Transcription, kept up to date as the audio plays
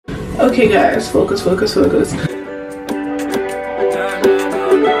Okay guys, focus. Last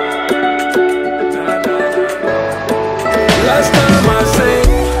time I sang,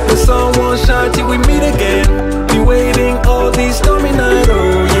 the sun won't shine till we meet again. Be waiting all these stormy night,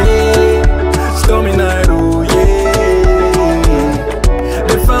 oh yeah. Stormy night, oh yeah.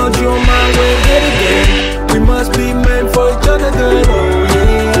 They found you on my way yet again. We must be meant for each other, girl, oh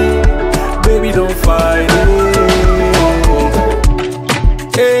yeah. Baby, don't fight it.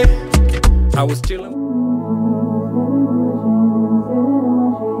 Hey, I was chilling.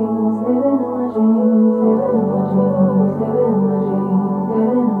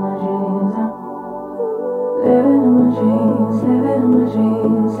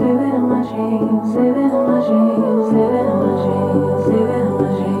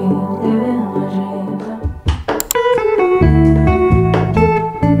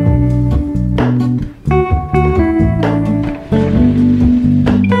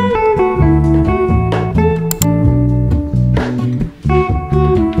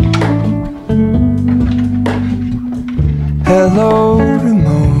 Hello,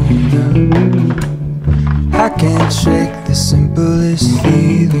 Ramona. I can't shake the simplest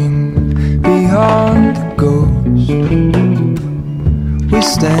feeling beyond the ghost. We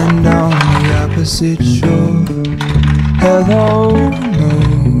stand on the opposite shore. Hello,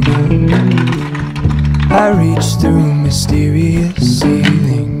 Ramona. I reach through mysterious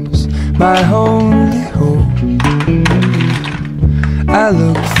ceilings, my only hope. I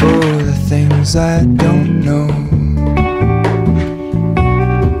look for the things I don't know.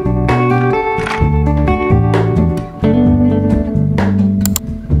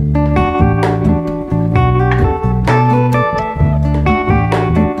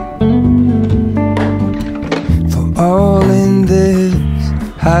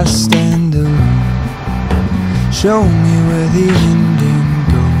 I stand alone. Show me where the ending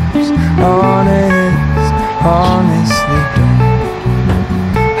goes. Honest, honestly don't.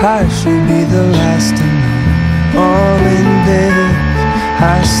 I should be the last to know. All in this,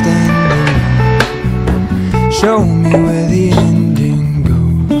 I stand alone. Show me where the ending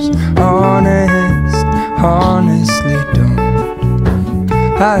goes. Honest, honestly don't.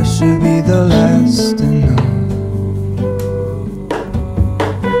 I should be the last to know.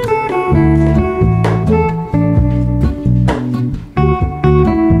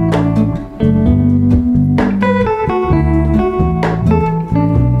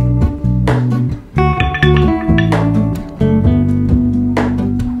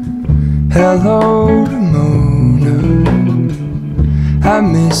 Hello, Ramona. I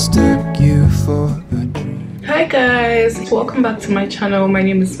mistook you for a dream. Hi guys, welcome back to my channel. My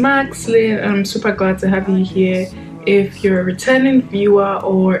name is Maxyyy and I'm super glad to have you here. If you're a returning viewer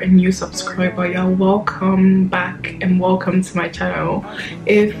or a new subscriber, you're welcome back and welcome to my channel.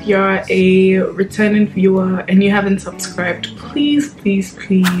 If you're a returning viewer and you haven't subscribed, please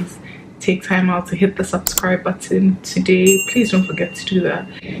take time out to hit the subscribe button today. Please don't forget to do that.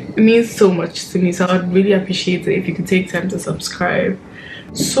 It means so much to me, so I would really appreciate it if you could take time to subscribe.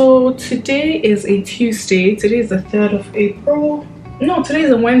 So today is a Tuesday. Today is the 3rd of April. No, today is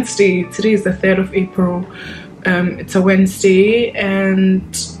a Wednesday. Today is the 3rd of April. It's a Wednesday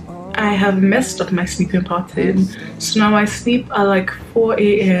and I have messed up my sleeping pattern. So now I sleep at like 4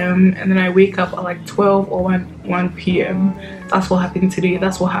 a.m. and then I wake up at like 12 or 1 p.m. That's what happened today.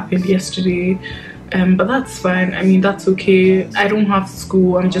 That's what happened yesterday. But that's fine. I mean, that's okay. I don't have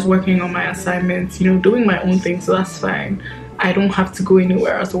school. I'm just working on my assignments, you know, doing my own thing. So that's fine. I don't have to go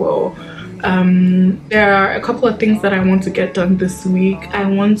anywhere as well. There are a couple of things that I want to get done this week. I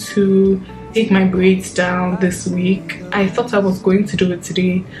want to take my braids down this week. I thought I was going to do it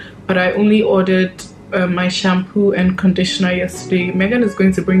today, but I only ordered my shampoo and conditioner yesterday. Megan is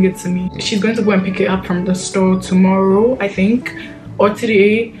going to bring it to me. She's going to go and pick it up from the store tomorrow, I think, or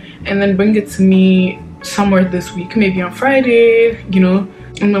today, and then bring it to me somewhere this week, maybe on Friday, you know.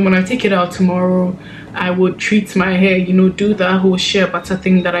 And then when I take it out tomorrow, I would treat my hair, you know, do that whole shea butter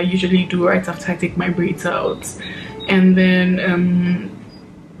thing that I usually do right after I take my braids out, and then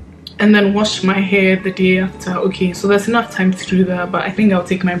wash my hair the day after. Okay, so there's enough time to do that, but I think I'll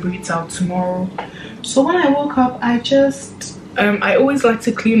take my braids out tomorrow. So when I woke up, I always like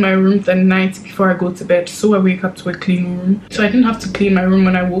to clean my room the night before I go to bed, so I wake up to a clean room. So I didn't have to clean my room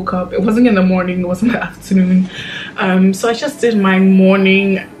when I woke up. It wasn't in the morning, it was in the afternoon. So I just did my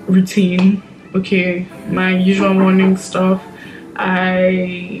morning routine. Okay, my usual morning stuff.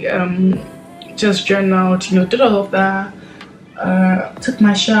 I just journaled, you know, did all of that. Took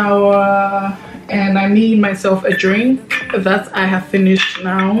my shower and I made myself a drink that I have finished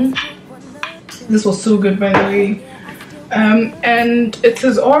now. This was so good, by the way.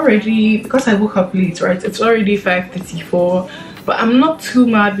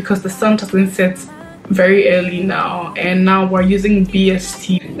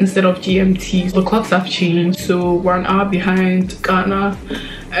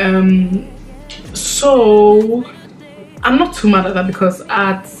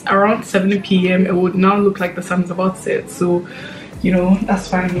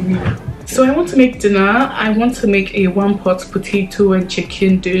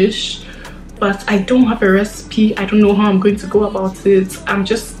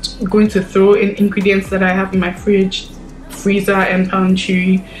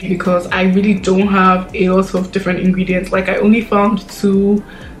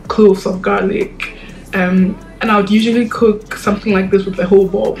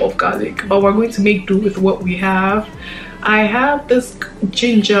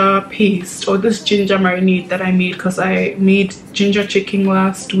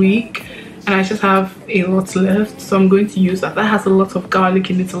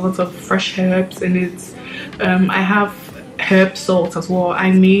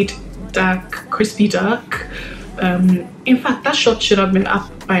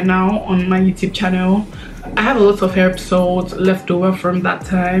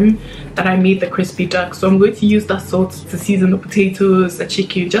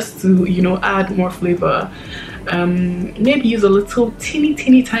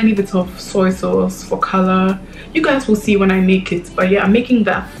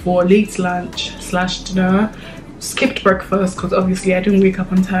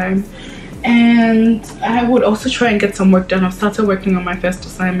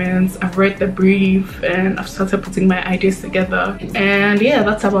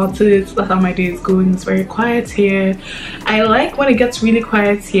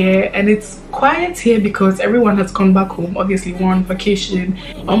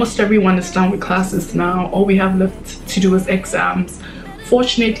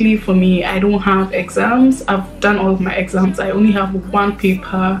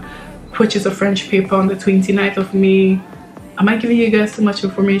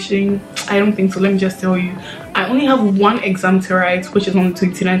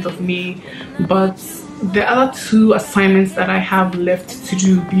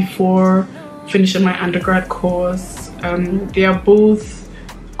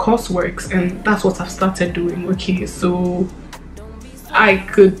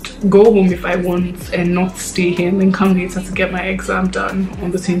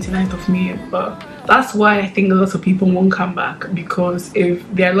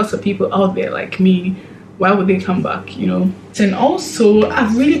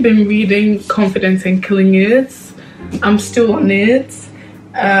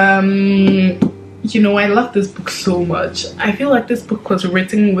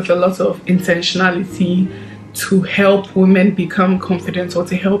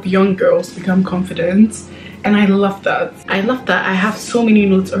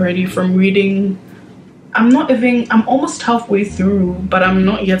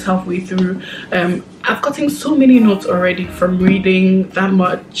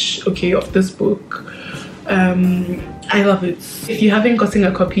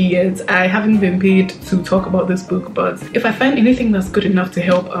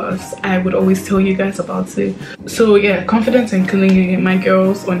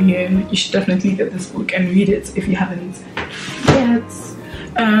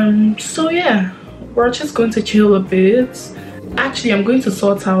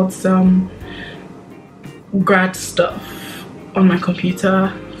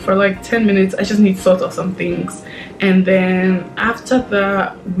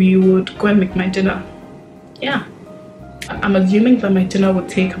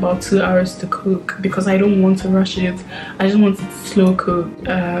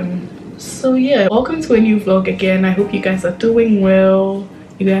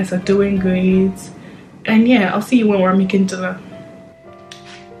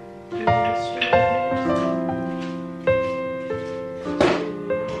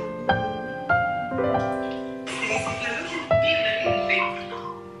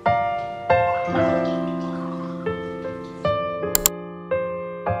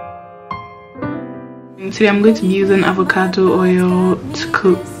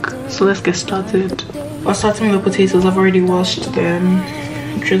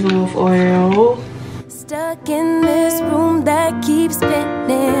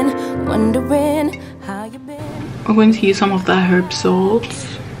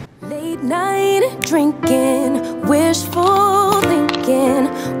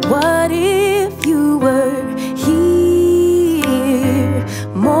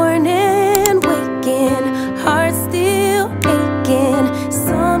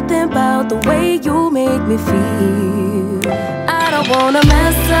 me feel. I don't wanna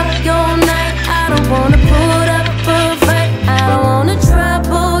mess up your night. I don't wanna put up a fight. I don't wanna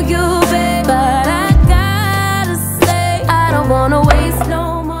trouble you, babe, but I gotta say I don't wanna waste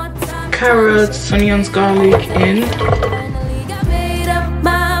no more time. Carrots, onions, garlic in. Finally got made up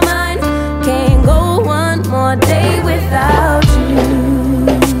my mind. Can't go one more day without you.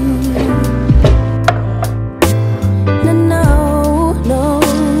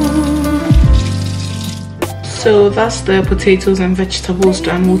 So that's the potatoes and vegetables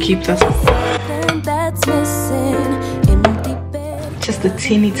done. We'll keep that. Just a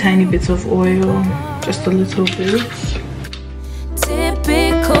teeny tiny bit of oil, just a little bit.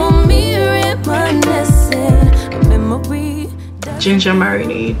 Typical me reminiscing a memory. Ginger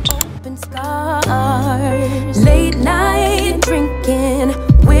marinade. Late night drinking,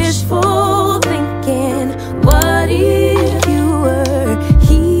 wishful thinking. What if you were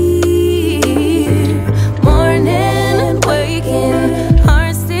here? Morning and waking,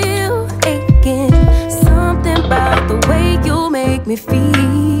 heart still aching. Something about the way you make me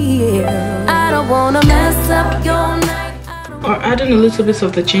feel. I don't wanna mess up your night. Or adding a little bit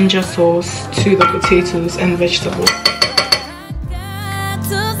of the ginger sauce to the potatoes and vegetables.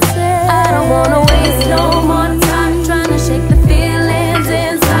 I don't wanna waste no more time trying to shake the feelings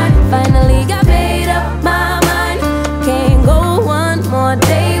inside. Finally got made up my mind. Can't go one more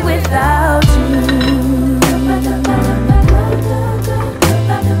day without you.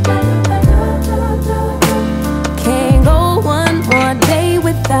 Can't go one more day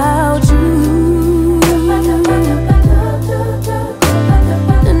without you.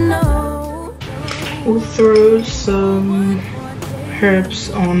 No. We'll throw some herbs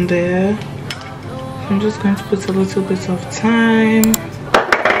on there. I'm just going to put a little bit of thyme.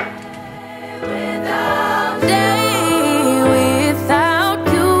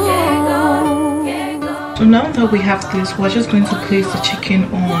 So now that we have this, we're just going to place the chicken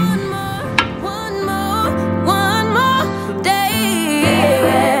on.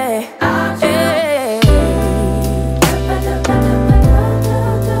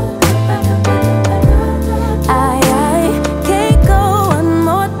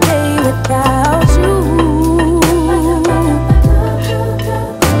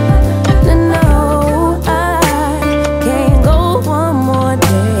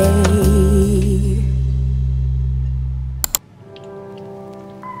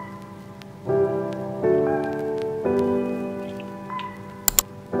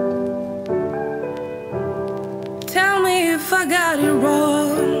 If I got it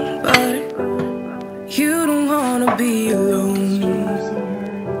wrong, but you don't wanna be alone.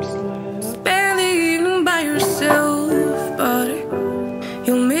 Spend the evening by yourself, but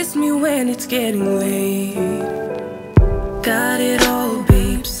you'll miss me when it's getting late. Got it all,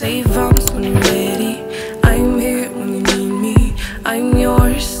 babe, save arms when you're ready. I'm here when you need me, I'm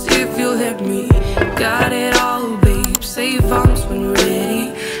yours if you'll let me. Got it all, babe, save arms when you're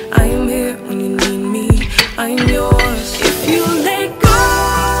ready. I'm here when you need me, I'm yours. If you let go,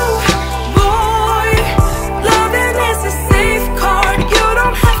 boy, loving is a safe card. You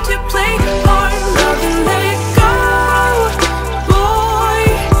don't have to play hard. Love and let go, boy.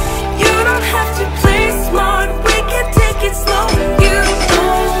 You don't have to play smart. We can take it slow. You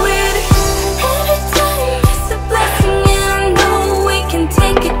know it. Every time it's a blessing, and I know we can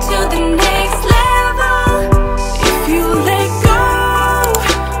take it to the next level. If you let go,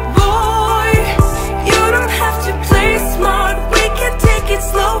 boy, you don't have to play smart. We can take it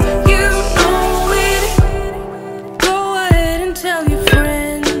slow. You know it. Go ahead and tell your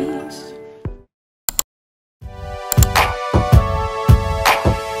friends.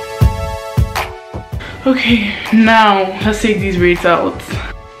 Okay, now let's take these braids out.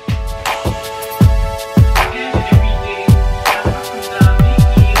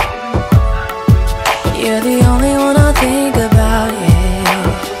 You're the only one I think about, yeah.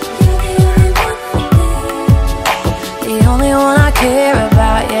 The only one I care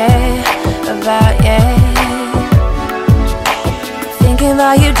about, yeah. Thinking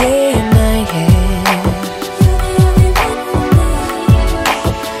about you day and night, yeah.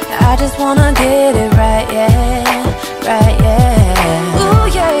 I just wanna get it right, yeah. Ooh,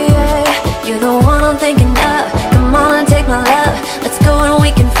 yeah. You're the one I'm thinking of. Come on and take my love. Let's go and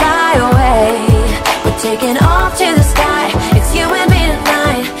we can fly away. We're taking off to the sky. It's you and me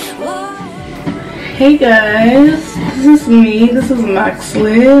tonight. Whoa. Hey guys, this is me. This is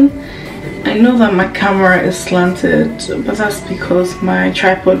Maxyyy. I know that my camera is slanted, but that's because my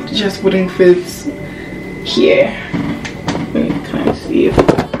tripod just wouldn't fit here. Wait, can I see if...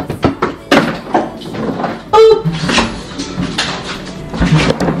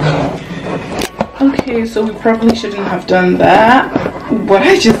 Okay, Okay, so we probably shouldn't have done that. What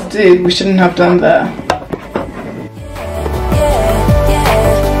I just did, we shouldn't have done that.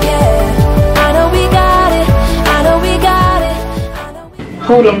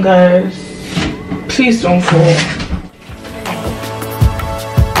 Hold on, guys. Please don't fall.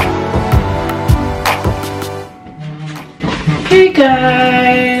 Hey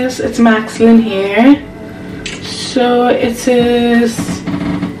guys, it's Maxyyy here. So it is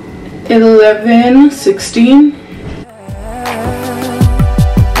 11:16.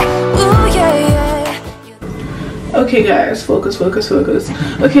 Okay guys, focus.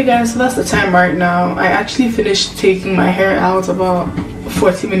 Okay guys, so that's the time right now. I actually finished taking my hair out about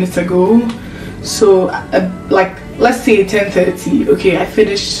 40 minutes ago. So like, let's say 10:30. okay, I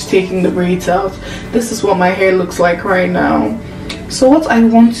finished taking the braids out. This is what my hair looks like right now. So what I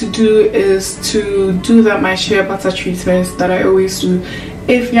want to do is to do my shea butter treatment that I always do.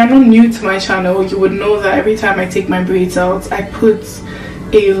 If you're not new to my channel, you would know that every time I take my braids out, I put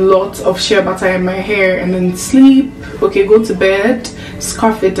a lot of shea butter in my hair and then sleep, okay, go to bed,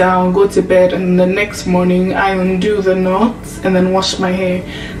 scarf it down, go to bed, and the next morning I undo the knots and then wash my hair.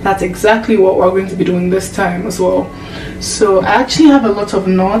 That's exactly what we're going to be doing this time as well. So I actually have a lot of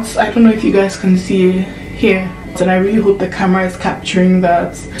knots. I don't know if you guys can see it here, and I really hope the camera is capturing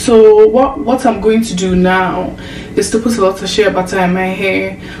that. So what I'm going to do now is to put a lot of shea butter in my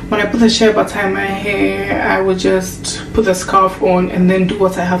hair. When I put the shea butter in my hair, I will just put the scarf on and then do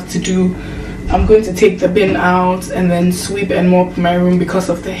what I have to do. I'm going to take the bin out and then sweep and mop my room because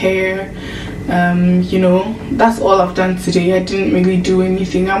of the hair. You know, that's all I've done today. I didn't really do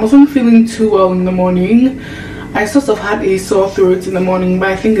anything. I wasn't feeling too well in the morning. I sort of had a sore throat in the morning, but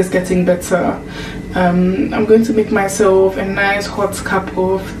I think it's getting better. I'm going to make myself a nice hot cup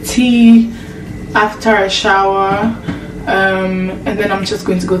of tea after I shower, and then I'm just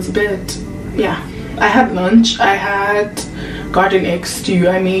going to go to bed. Yeah, I had lunch. I had garden egg stew.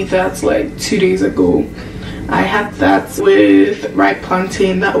 I made that like 2 days ago. I had that with ripe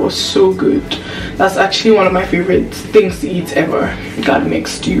plantain. That was so good. That's actually one of my favorite things to eat ever, garden egg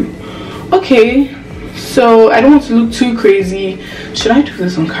stew. Okay, so I don't want to look too crazy. Should I do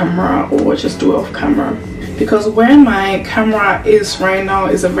this on camera or just do it off camera? Because where my camera is right now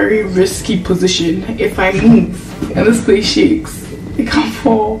is a very risky position. If I move and this place shakes, it can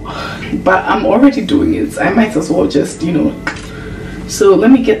fall. But I'm already doing it. I might as well just, you know. So let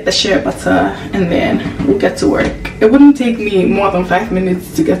me get the shea butter and then we'll get to work. It wouldn't take me more than 5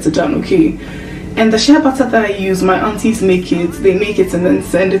 minutes to get it done, okay? And the shea butter that I use, my aunties make it. They make it and then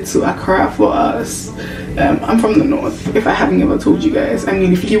send it to Accra for us. I'm from the north, if I haven't ever told you guys. I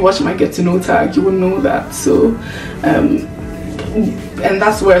mean, if you watch my get to know tag, you will know that. So and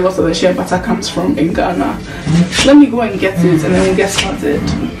that's where a lot of the shea butter comes from in Ghana. Let me go and get it and then we'll get started.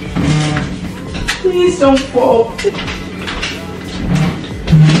 Please don't fall.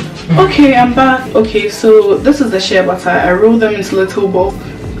 Okay, I'm back. Okay, so this is the shea butter. I roll them into little balls.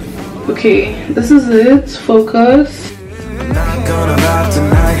 Okay, this is it. Focus.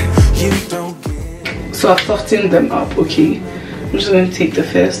 So I've softened them up. Okay, I'm just going to take the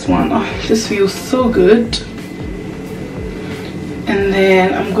first one. Oh, this feels so good. And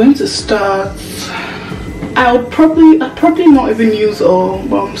then I'm going to start. I'll probably not even use all,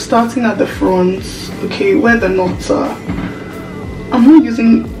 but I'm starting at the front. Okay, where the knots are. I'm not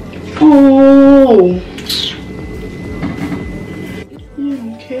using. Oh. You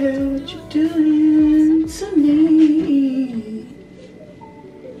don't care what you're doing to me.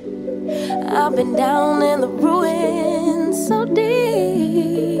 I've been down in the ruins so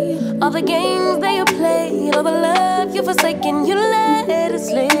deep. All the games that you played, all the love you forsaken, you let it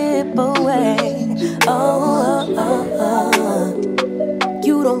slip away.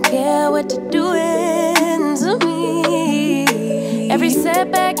 You don't care what you're doing to me. Every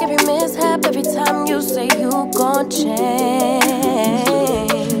setback, every mishap, every time you say you gon' change.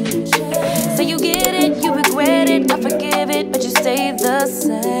 Say you get it, you regret it, I forgive it, but you stay the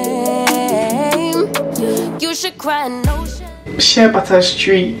same. You should cry no shame. Shea butter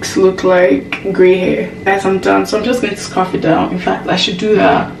streaks look like grey hair. Guys, I'm done, so I'm just going to scarf it down. In fact, I should do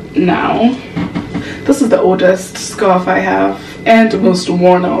that now. This is the oldest scarf I have and the most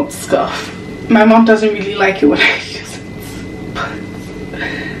worn out scarf. My mom doesn't really like it when I use it, but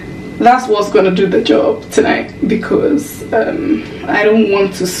that's what's gonna do the job tonight, because I don't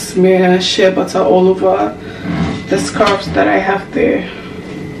want to smear shea butter all over the scarves that I have there.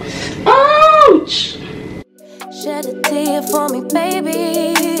 Ouch! Shed a tear for me,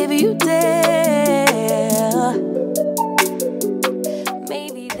 baby, if you dare.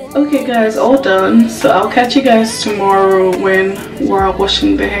 Maybe then. Okay guys, all done. So I'll catch you guys tomorrow when we're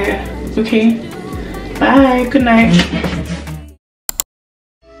washing the hair. Okay, Bye, good night.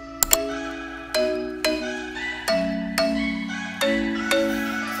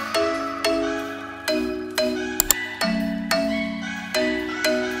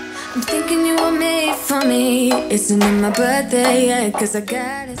 I'm thinking you were made for me. Isn't it my birthday yet? Cause I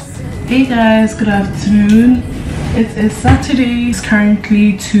gotta say. Hey guys, good afternoon. It is Saturday. It's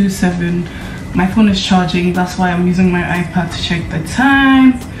currently 2:07. My phone is charging, that's why I'm using my iPad to check the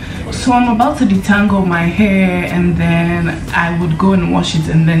time. So I'm about to detangle my hair and then I would go and wash it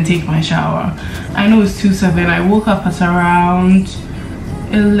and then take my shower. I know it's 2:07. I woke up at around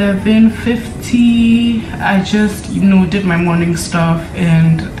 11:50. I just, you know, did my morning stuff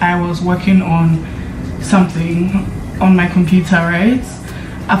and I was working on something on my computer, right?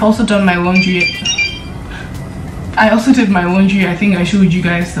 I've also done my laundry. I also did my laundry. I think I showed you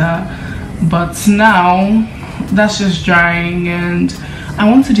guys that, but now that's just drying and I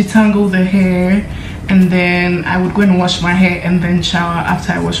want to detangle the hair and then I would go and wash my hair and then shower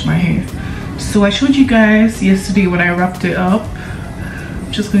after I wash my hair. So I showed you guys yesterday when I wrapped it up. I'm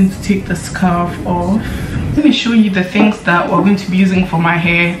just going to take the scarf off. Let me show you the things that we're going to be using for my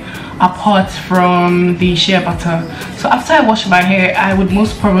hair apart from the shea butter. So after I wash my hair, I would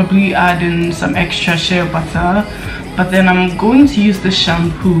most probably add in some extra shea butter, but then I'm going to use the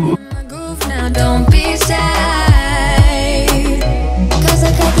shampoo. Now don't be shy, 'cause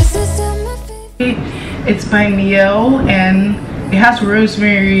I got the system. It's by Maxyyy and it has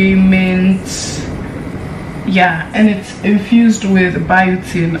rosemary, mint, yeah, and it's infused with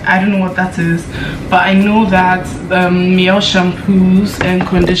biotin. I don't know what that is, but I know that Maxyyy shampoos and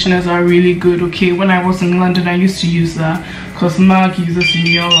conditioners are really good. Okay, when I was in London I used to use that because Mag uses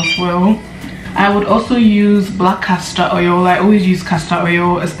Maxyyy as well. I would also use black castor oil. I always use castor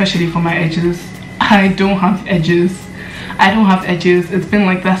oil, especially for my edges. I don't have edges. It's been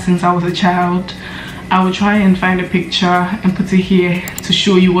like that since I was a child. I will try and find a picture and put it here to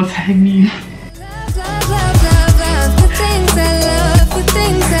show you what I mean.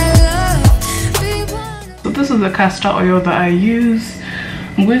 So this is the castor oil that I use.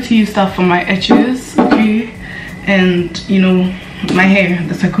 I'm going to use that for my edges, okay, and you know, my hair,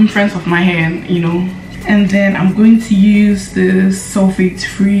 the circumference of my hair, you know. And then I'm going to use this sulfate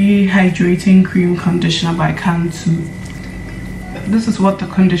free hydrating cream conditioner by Cantu. This is what the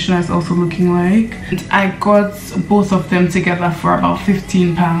conditioner is also looking like. And I got both of them together for about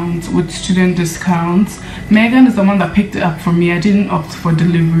 £15 with student discounts. Megan is the one that picked it up for me. I didn't opt for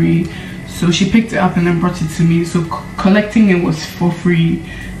delivery, so she picked it up and then brought it to me. So collecting it was for free.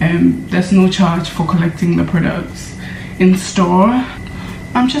 There's no charge for collecting the products in store.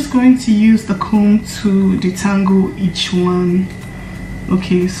 I'm just going to use the comb to detangle each one,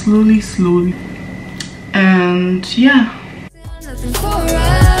 okay, slowly, and yeah.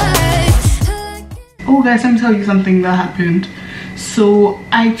 Oh guys, let me tell you something that happened. So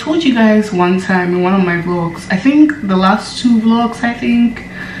I told you guys one time in one of my vlogs, I think the last 2 vlogs, I think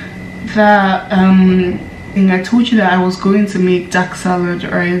that I told you that I was going to make duck salad,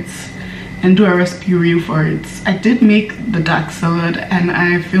 right, and do a recipe reel for it. I did make the duck salad and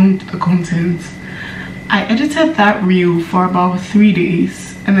I filmed the content. I edited that reel for about 3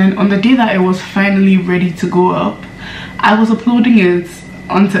 days, and then on the day that it was finally ready to go up, I was uploading it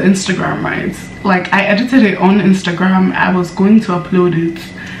onto Instagram, right? Like I edited it on Instagram, I was going to upload it,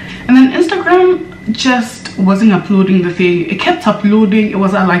 and then Instagram just wasn't uploading the thing. It kept uploading. It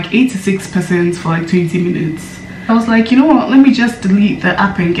was at like 86% for like 20 minutes. I was like, you know what, let me just delete the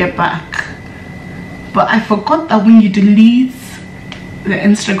app and get back. But I forgot that when you delete the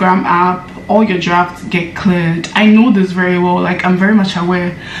Instagram app, all your drafts get cleared. I know this very well, like I'm very much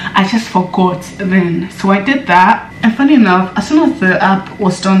aware. I just forgot then. So I did that, and funny enough, as soon as the app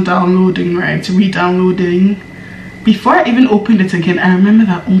was done downloading, right, re-downloading, before I even opened it again, I remember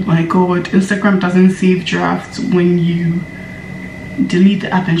that, oh my god, Instagram doesn't save drafts when you delete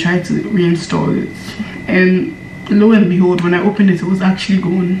the app and try to reinstall it. And lo and behold, when I opened it, it was actually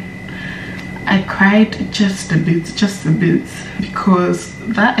gone. I cried just a bit, because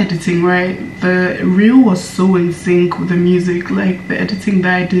that editing, right, the reel was so in sync with the music, like the editing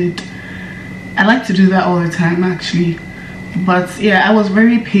that I did. I like to do that all the time actually, but yeah, I was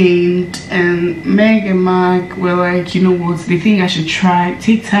very pained, and Meg and Mark were like, you know what, they think I should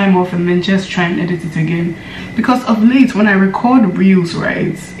take time off and then just try and edit it again, because of late when I record reels,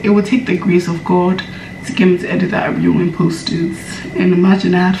 right, it would take the grace of God to get me to edit that reel and post it. And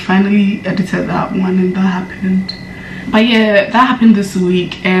imagine I had finally edited that one and that happened. But yeah, that happened this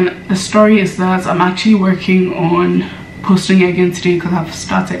week, and the story is that I'm actually working on posting it again today because I've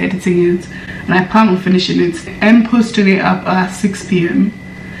started editing it, and I plan on finishing it and posting it up at 6 p.m.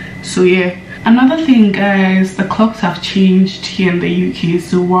 So yeah, Another thing, guys, the clocks have changed here in the UK,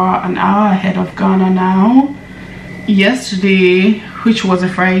 so we're an hour ahead of Ghana now. Yesterday, which was a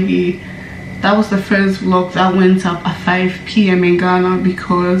Friday, that was the first vlog that went up at 5 p.m. in Ghana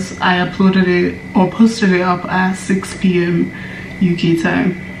because I uploaded it or posted it up at 6 p.m. UK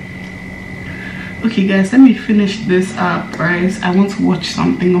time. Okay guys, let me finish this up, right? I want to watch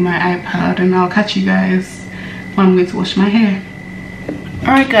something on my iPad and I'll catch you guys when I'm going to wash my hair.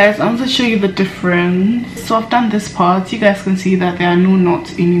 Alright guys, I want to show you the difference. So I've done this part. You guys can see that there are no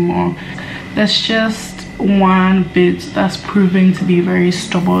knots anymore. There's just one bit that's proving to be very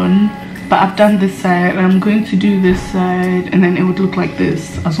stubborn. But I've done this side, and I'm going to do this side, and then it would look like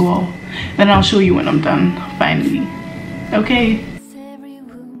this as well. Then I'll show you when I'm done, finally. Okay.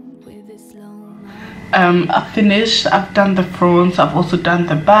 I've finished. I've done the front, I've also done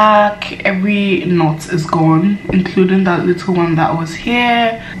the back. Every knot is gone, including that little one that was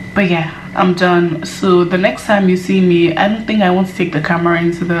here. But yeah, I'm done. So the next time you see me, I don't think I want to take the camera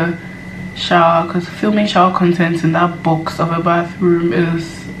into the shower because filming shower content in that box of a bathroom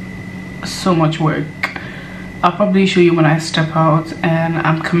is so much work. I'll probably show you when I step out and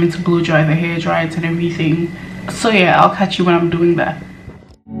I'm coming to blow dry the hair, dry it and everything. So yeah, I'll catch you when I'm doing that.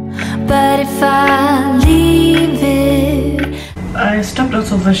 But if I leave it, I stepped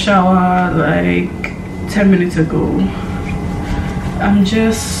out of the shower like 10 minutes ago. I'm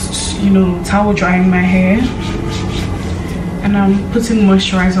just, you know, towel drying my hair and I'm putting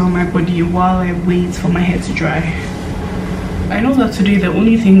moisturizer on my body while I wait for my hair to dry. I know that today the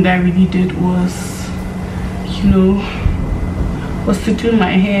only thing that I really did was, you know, was to do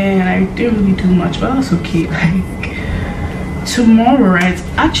my hair, and I didn't really do much, but that's okay. Like tomorrow, right?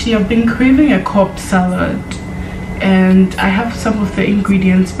 Actually, I've been craving a Cobb salad and I have some of the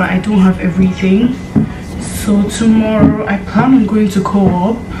ingredients but I don't have everything. So tomorrow I plan on going to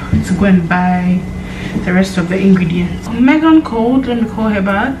Cobb to go and buy the rest of the ingredients. Megan called, let me call her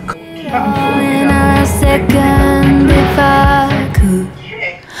back. in a second if I could.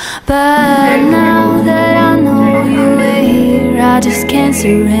 But now that I know you're here, I just can't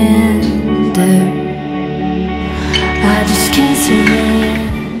surrender. I just can't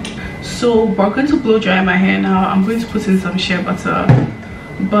surrender. So we're going to blow dry my hair now. I'm going to put in some shea butter.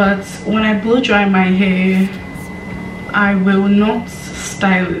 But when I blow dry my hair, I will not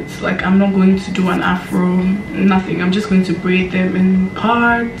style it. Like, I'm not going to do an afro, nothing. I'm just going to braid them in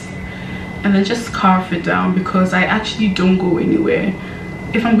parts and then just scarf it down because I actually don't go anywhere.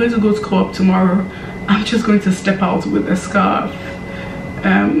 If I'm going to go to Cobb tomorrow, I'm just going to step out with a scarf.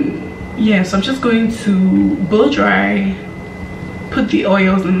 Yeah, so I'm just going to blow dry, put the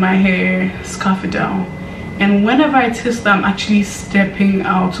oils in my hair, scarf it down, and whenever I taste that I'm actually stepping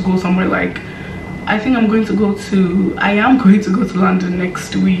out to go somewhere, like I am going to go to London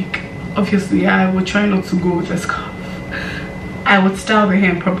next week. Obviously I would try not to go with a scarf. I would style the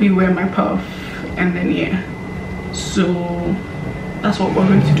hair and probably wear my puff, and then yeah, so that's what we're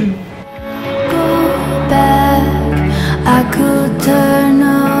going to do. Go back, I could turn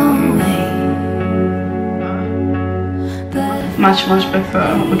away, but Much better,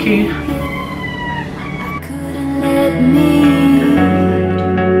 okay? I couldn't let me.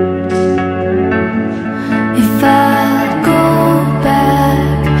 If I go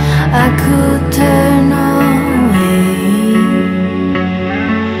back, I could turn away,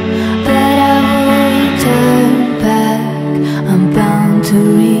 but I won't turn back. I'm bound to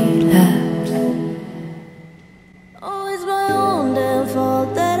relapse. Oh, it's my own damn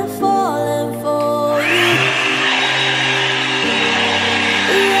fault that I'm falling for you.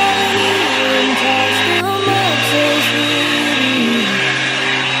 We haven't even touched the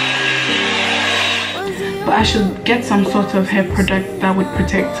But I should get some sort of hair product that would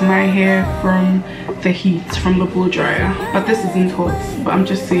protect my hair from the heat from the blow dryer. But this isn't hot, but I'm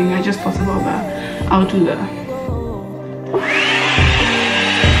just saying, I just thought about that. I'll do that.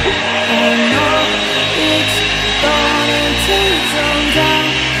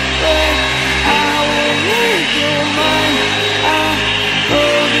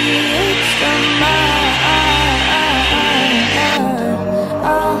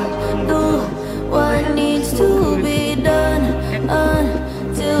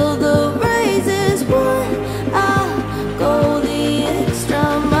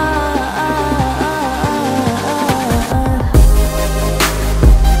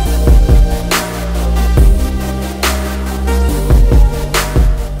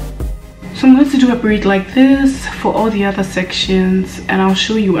 So I'm going to do a braid like this for all the other sections and I'll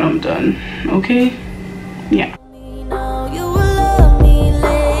show you when I'm done, okay? Yeah.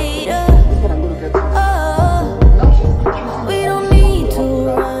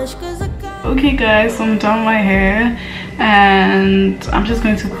 guys, so I'm done with my hair and I'm just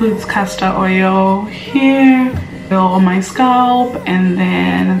going to put castor oil here on my scalp, and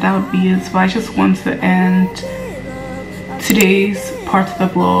then that would be it. So I just want to end today's part of the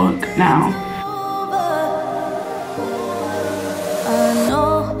vlog now. I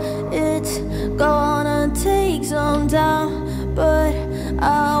know it's gonna take some time, but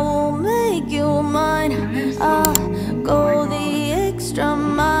I will make you mine. I'll go the extra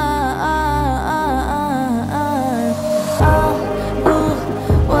mile. I'll do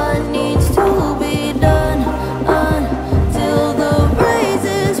what needs to be done until the race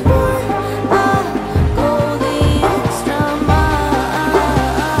is won. I'll go the extra mile.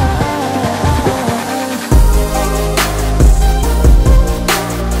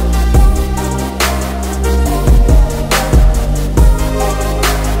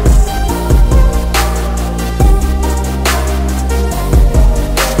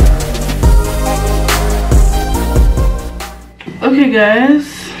 Okay guys,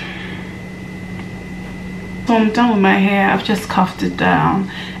 so I'm done with my hair. I've just cuffed it down,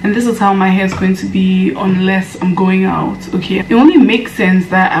 and this is how my hair is going to be unless I'm going out. Okay, it only makes sense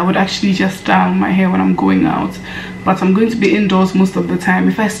that I would actually just style my hair when I'm going out, but I'm going to be indoors most of the time.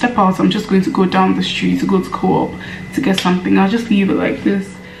 If I step out, I'm just going to go down the street to go to Cobb to get something. I'll just leave it like this.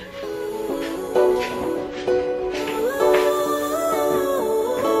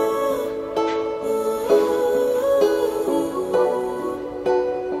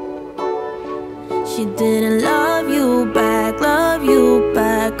 She didn't love you back, love you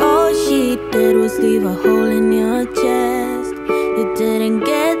back. All she did was leave a hole in your chest. You didn't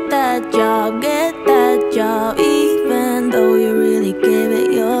get that job, even though you really gave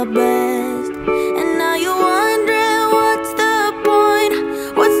it your best. And now you're wondering what's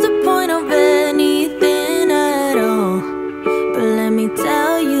the point of anything at all. But let me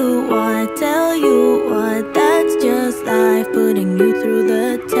tell you what, that's just life putting you through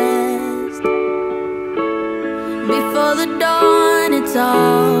the test. Before the dawn, it's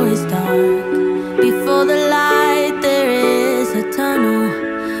always dark. Before the light, there is a tunnel.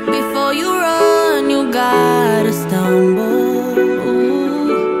 Before you run, you gotta stumble.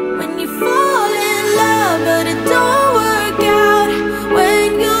 Ooh. When you fall in love, but it don't work out.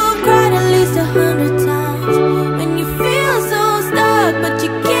 When you've cried at least 100 times. When you feel so stuck, but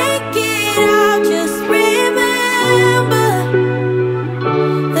you can't get out. Just remember,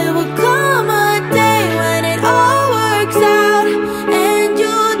 there will come a day when it all works out, and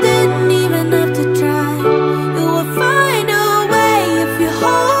you didn't even have to try. You will find a way if you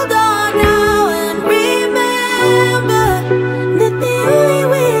hold on now, and remember that the only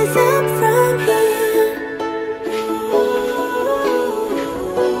way is up from here.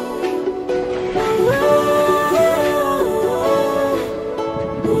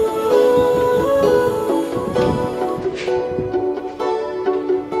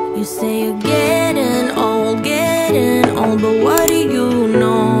 You say you're getting old, but what do you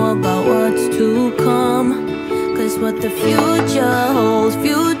know about what's to come? Cause what the future holds,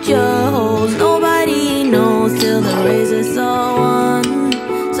 nobody knows till the race is all won.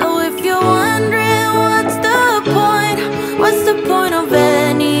 So if you're wondering what's the point of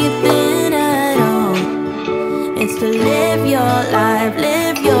anything at all, it's to live your life,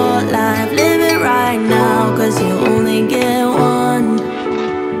 live it right now, cause you only get one.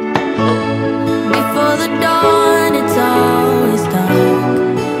 Before the dawn, it's always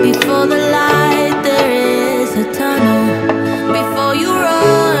dark. Before the light, there is a tunnel. Before you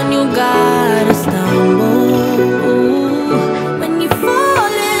run, you gotta stumble. When you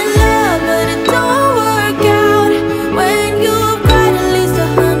fall in love, but it don't work out. When you've cried at least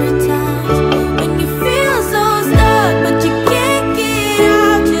 100 times. When you feel so stuck, but you can't get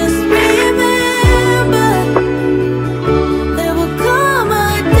out. Just remember, there will come a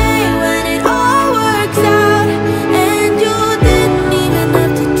day when it all works out, and you didn't even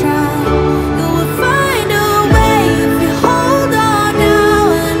have to try. You will find a way if you hold on now,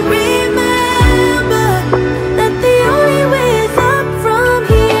 and remember that the only way is up from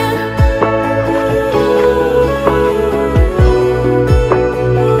here. The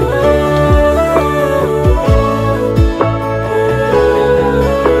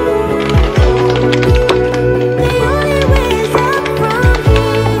only way is up from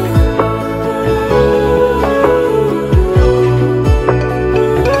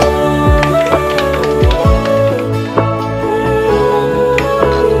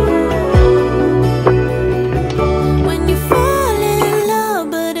When you fall in love,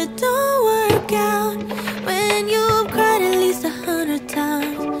 but it don't work out. When you've cried at least 100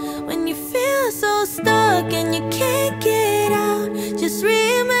 times. When you feel so stuck and you can't get out. Just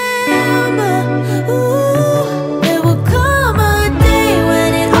remember,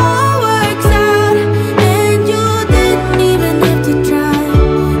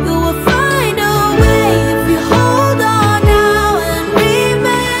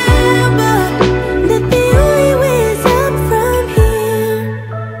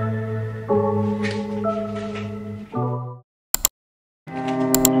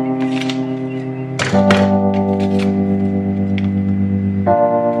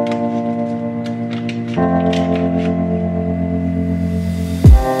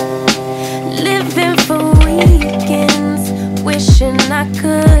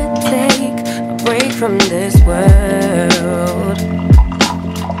 could take a break from this world.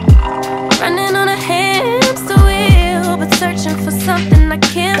 Running on a hamster wheel, but searching for something I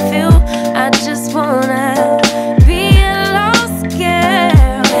can't feel. I just wanna be a lost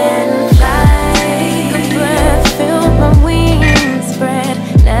girl and fly. Take a breath, feel my wings spread,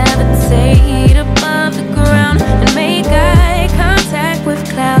 levitate above the ground and make eye contact with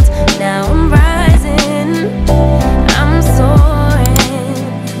clouds. Now I'm rising, I'm soaring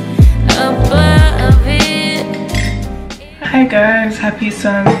above it. Hi guys, happy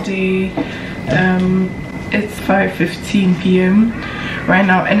Sunday. It's 5:15 p.m. right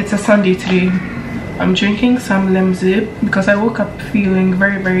now and it's a Sunday today. I'm drinking some Maxyyy because I woke up feeling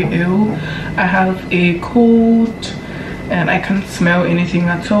very ill. I have a cold and I can't smell anything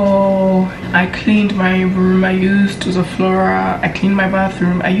at all. I cleaned my room, I used Flora, I cleaned my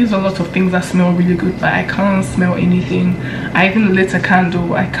bathroom. I use a lot of things that smell really good, but I can't smell anything. I even lit a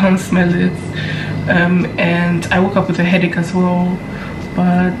candle, I can't smell it. And I woke up with a headache as well.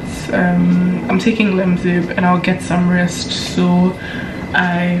 But I'm taking Maxyyy and I'll get some rest so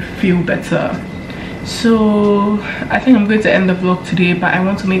I feel better. So I think I'm going to end the vlog today, but I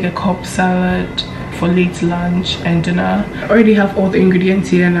want to make a Cobb salad for late lunch and dinner. I already have all the ingredients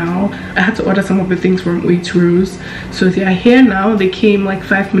here now. I had to order some of the things from Waitrose, so they are here now. They came like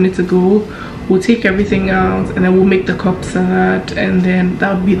 5 minutes ago. We'll take everything out and then we'll make the Cobb salad, and then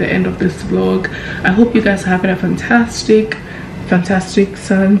that'll be the end of this vlog. I hope you guys are having a fantastic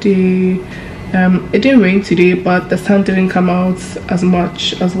Sunday. It didn't rain today, but the sun didn't come out as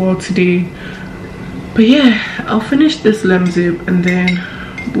much as well today. But yeah, I'll finish this Maxyyy and then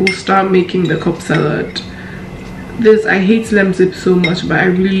we'll start making the Cobb salad. I hate Maxyyy so much, but I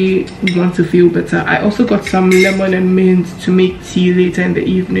really want to feel better. I also got some lemon and mint to make tea later in the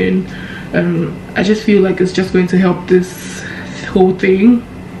evening. I just feel like it's just going to help this whole thing.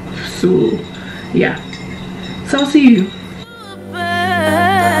 So yeah, so I'll see you.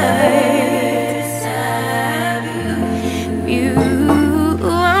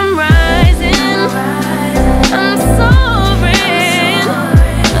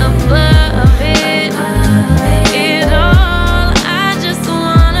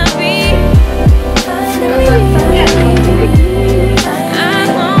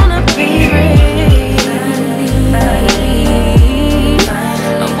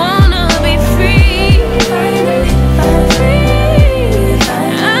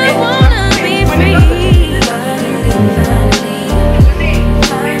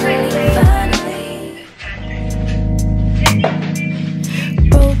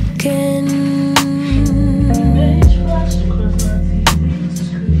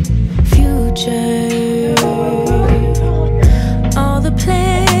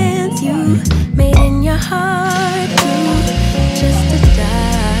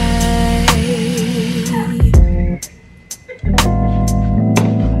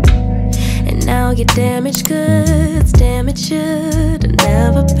 Your damaged goods, damaged should have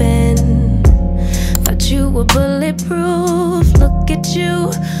never been. Thought you were bulletproof, look at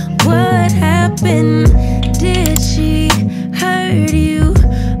you, what happened? Did she hurt you?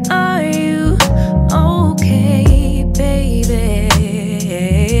 Are you okay, baby?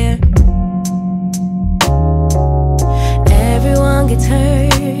 Everyone gets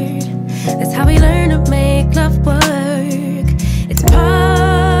hurt, that's how we learn to make love work. It's part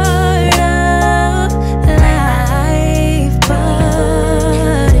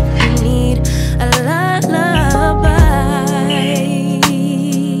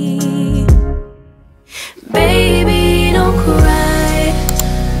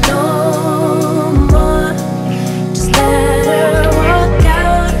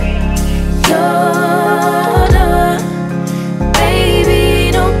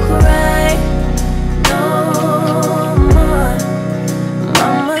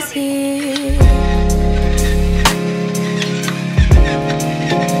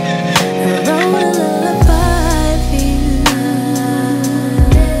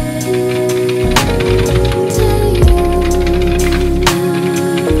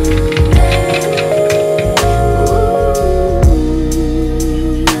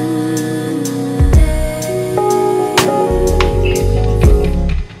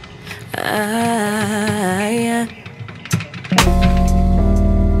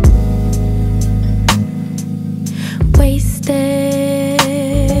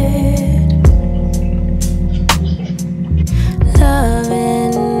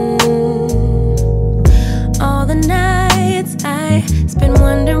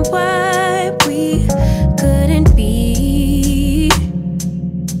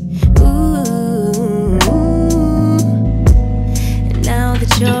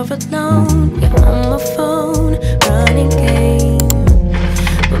you're alone. You're on my phone, running game.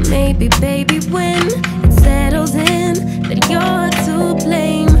 But maybe, baby, when it settles in that you're to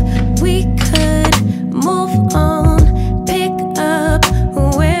blame, we could move on, pick up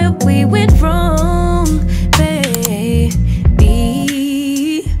where we went wrong, baby.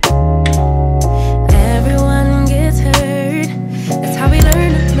 Everyone gets hurt. That's how we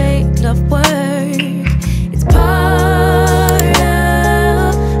learn to make love work. It's part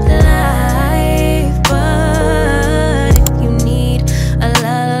of life, but if you need a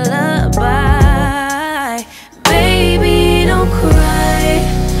lullaby, baby, don't cry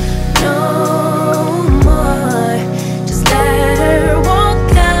no more. Just let her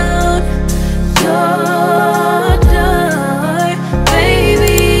walk out your door.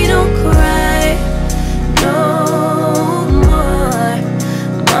 Baby, don't cry no more.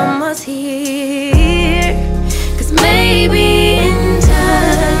 Mama's here, 'cause maybe in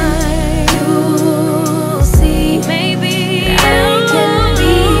time you'll see, maybe I can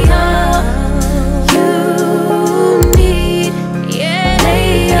be all you need. Yeah,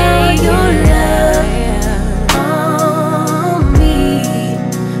 lay all your love on me.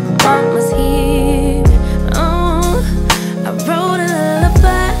 Mama's here.